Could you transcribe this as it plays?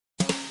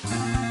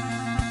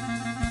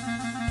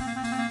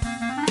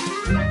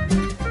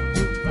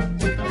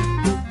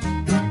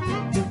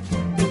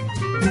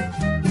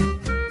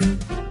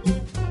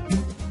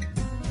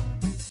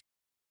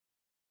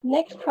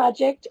next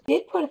project, I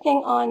did put a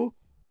thing on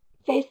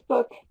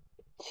Facebook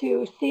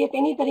to see if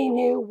anybody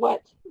knew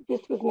what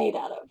this was made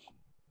out of.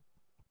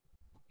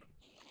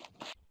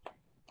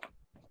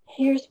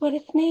 Here's what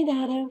it's made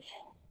out of.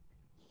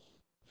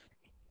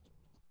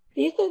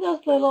 These are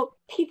those little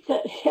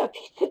pizza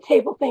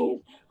table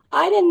thingies.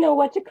 I didn't know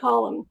what to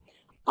call them.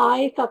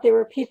 I thought they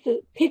were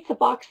pizza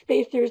box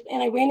spacers,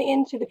 and I went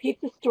into the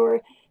pizza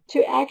store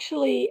to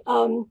actually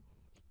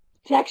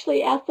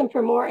ask them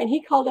for more, and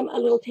he called them a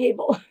little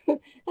table.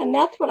 And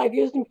that's what I've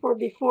used them for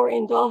before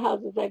in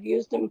dollhouses. I've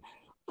used them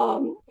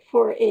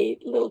for a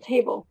little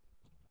table.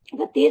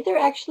 But these are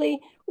actually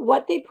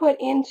what they put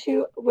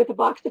into with a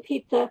box of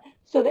pizza,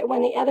 so that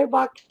when the other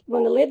box,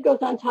 when the lid goes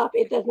on top,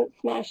 it doesn't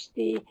smash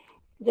the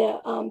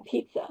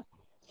pizza.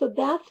 So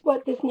that's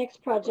what this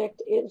next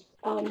project is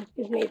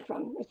made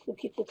from. It's the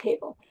pizza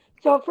table.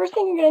 So first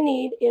thing you're going to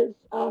need is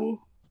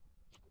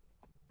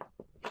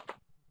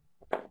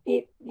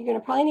you're going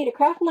to probably need a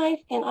craft knife,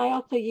 and I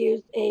also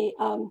use a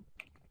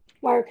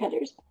wire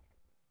cutters.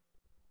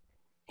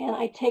 And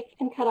I take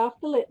and cut off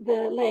the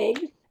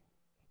legs.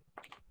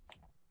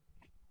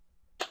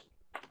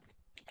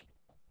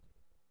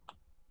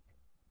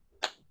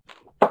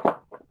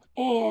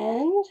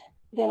 And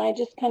then I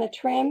just kind of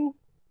trim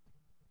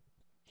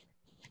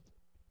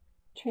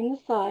the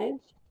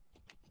sides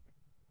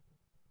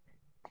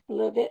a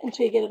little bit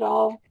until you get it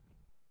all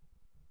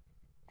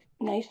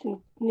nice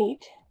and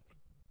neat.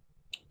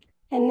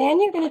 And then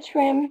you're going to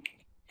trim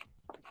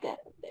that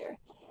there.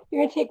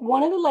 You're going to take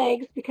one of the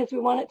legs, because we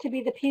want it to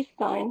be the peace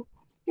sign.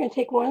 You're going to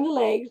take one of the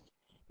legs,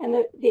 and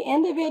the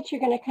end of it,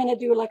 you're going to kind of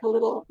do like a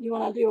little, you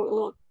want to do a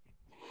little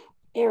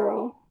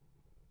arrow.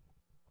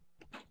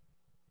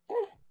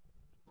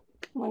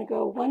 You want to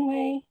go one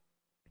way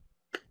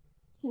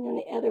and then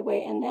the other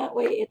way, and that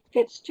way it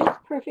fits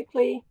just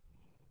perfectly.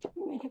 I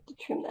might have to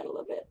trim that a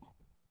little bit.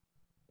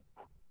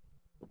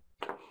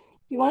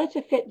 You want it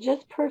to fit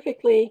just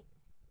perfectly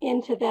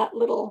into that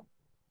little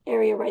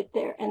area right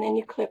there, and then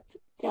you clip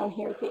down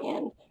here at the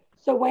end.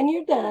 So when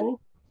you're done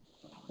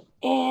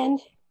and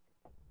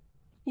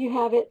you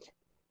have it,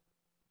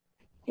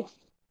 it's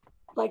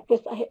like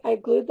this. I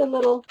glued the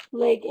little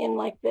leg in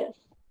like this.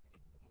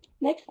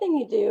 Next thing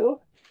you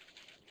do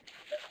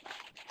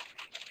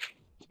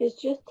is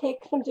just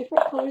take some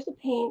different colors of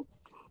paint,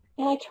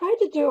 and I tried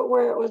to do it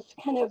where it was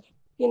kind of,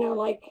 you know,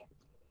 like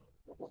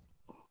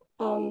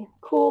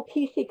cool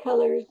PC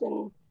colors,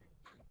 and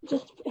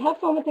just have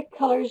fun with the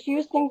colors.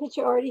 Use things that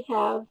you already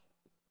have.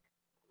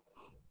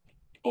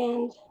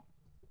 And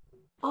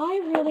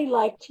I really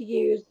like to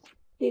use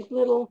these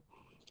little,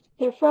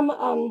 they're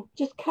from,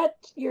 just cut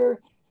your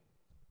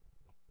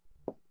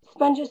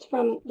sponges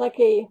from like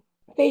a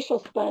facial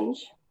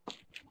sponge.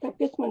 In fact,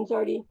 this one's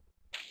already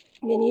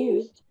been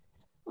used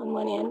on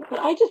one end, but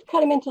I just cut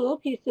them into little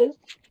pieces,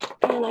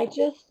 and I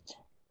just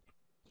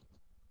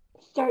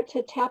start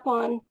to tap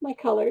on my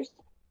colors.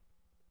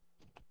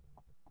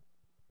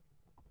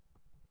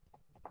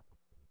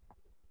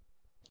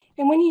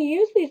 And when you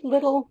use these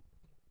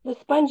the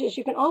sponges,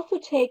 you can also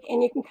take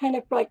and you can kind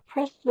of like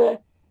press the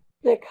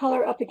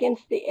color up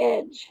against the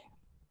edge.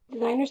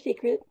 Designer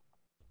secret.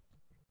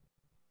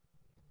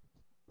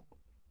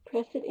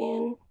 Press it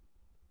in.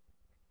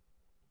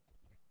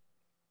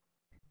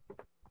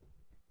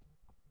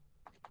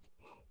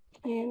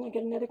 And I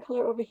got another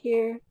color over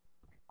here.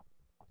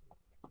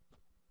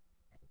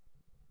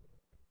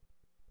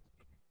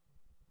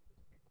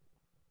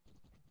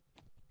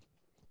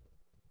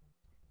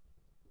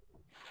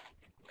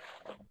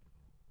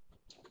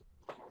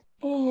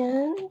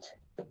 And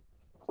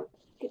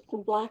get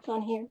some black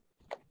on here.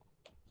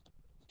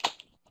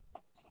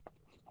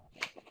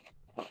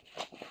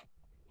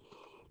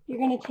 You're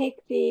going to take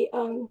the,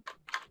 to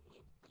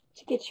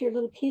get your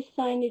little peace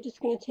sign, you're just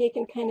going to take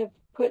and kind of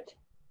put,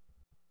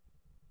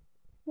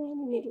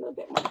 we need a little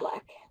bit more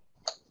black.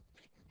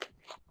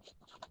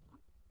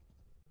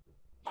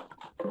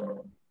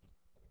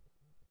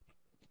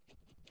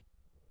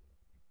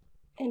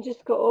 And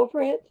just go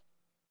over it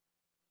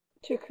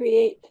to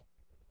create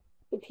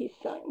the peace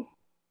sign.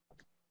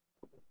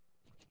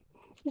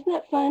 Isn't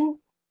that fun?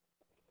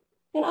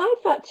 And I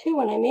thought too,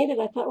 when I made it,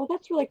 I thought, well,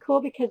 that's really cool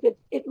because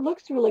it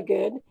looks really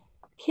good.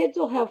 Kids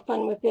will have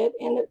fun with it.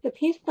 And the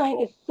peace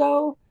sign is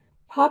so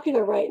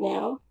popular right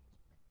now.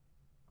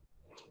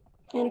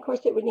 And of course,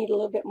 it would need a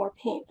little bit more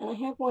paint. And I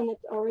have one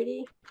that's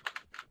already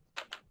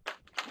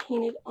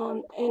painted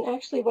on. And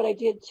actually, what I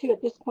did too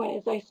at this point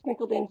is I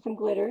sprinkled in some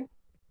glitter.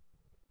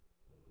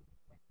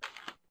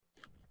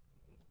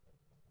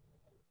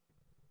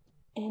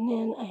 And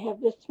then I have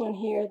this one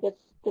here that's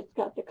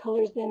got the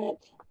colors in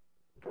it.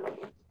 Let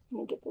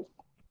me get this.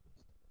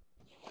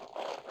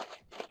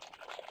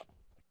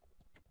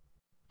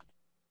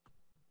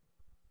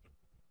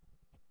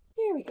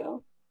 There we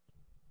go.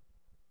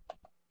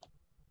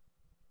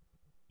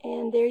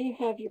 And there you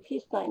have your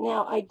peace sign.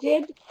 Now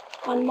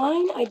on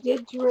mine, I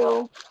did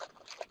drill.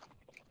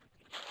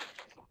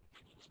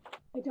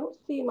 I don't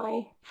see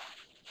my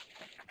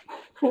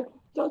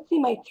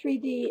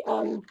 3D,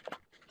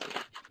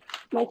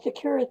 my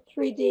Sakura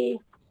 3D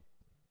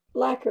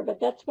lacquer, but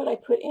that's what I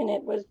put in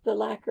it, was the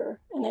lacquer.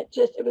 And it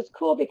was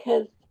cool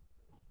because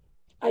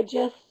I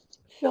just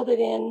filled it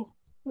in.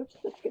 Whoops,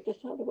 let's get this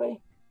out of the way.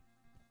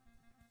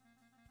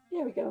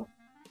 There we go.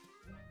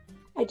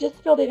 I just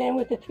filled it in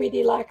with the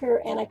 3D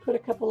lacquer, and I put a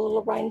couple of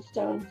little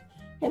rhinestones.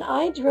 And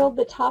I drilled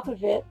the top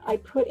of it. I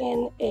put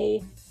in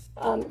a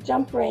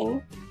jump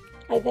ring.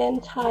 I then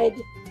tied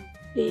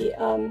the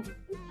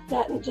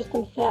satin, just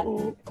some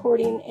satin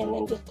cording, and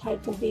then just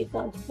tied some beads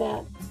onto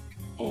that.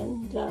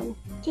 And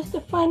just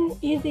a fun,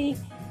 easy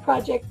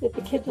project that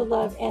the kids will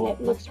love, and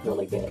it looks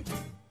really good.